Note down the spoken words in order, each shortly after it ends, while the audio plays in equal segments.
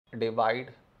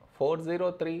divide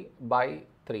 403 by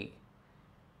 3.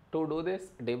 To do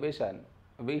this division,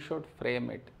 we should frame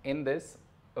it in this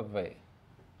way.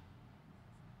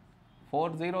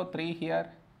 403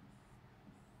 here,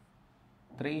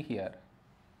 3 here.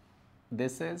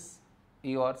 This is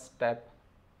your step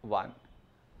 1.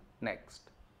 Next,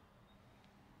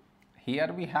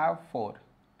 here we have 4,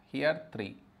 here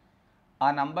 3.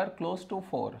 A number close to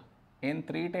 4 in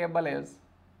 3 table is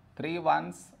 3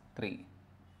 ones 3.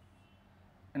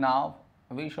 Now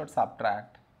we should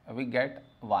subtract, we get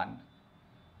 1.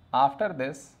 After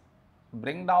this,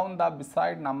 bring down the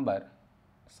beside number,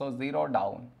 so 0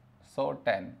 down, so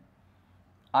 10.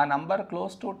 A number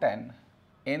close to 10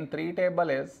 in 3 table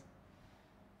is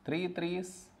 3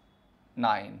 3s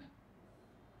 9.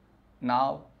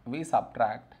 Now we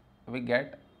subtract, we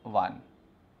get 1.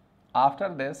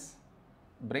 After this,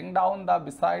 bring down the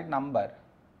beside number,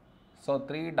 so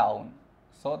 3 down,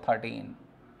 so 13.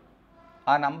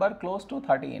 A number close to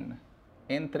 13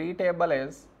 in 3 table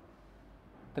is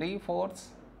 3 fourths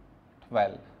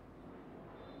 12.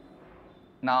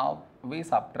 Now we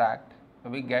subtract,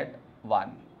 we get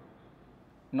 1.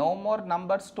 No more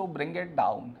numbers to bring it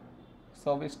down,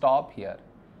 so we stop here.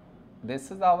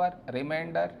 This is our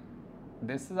remainder,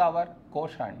 this is our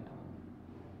quotient.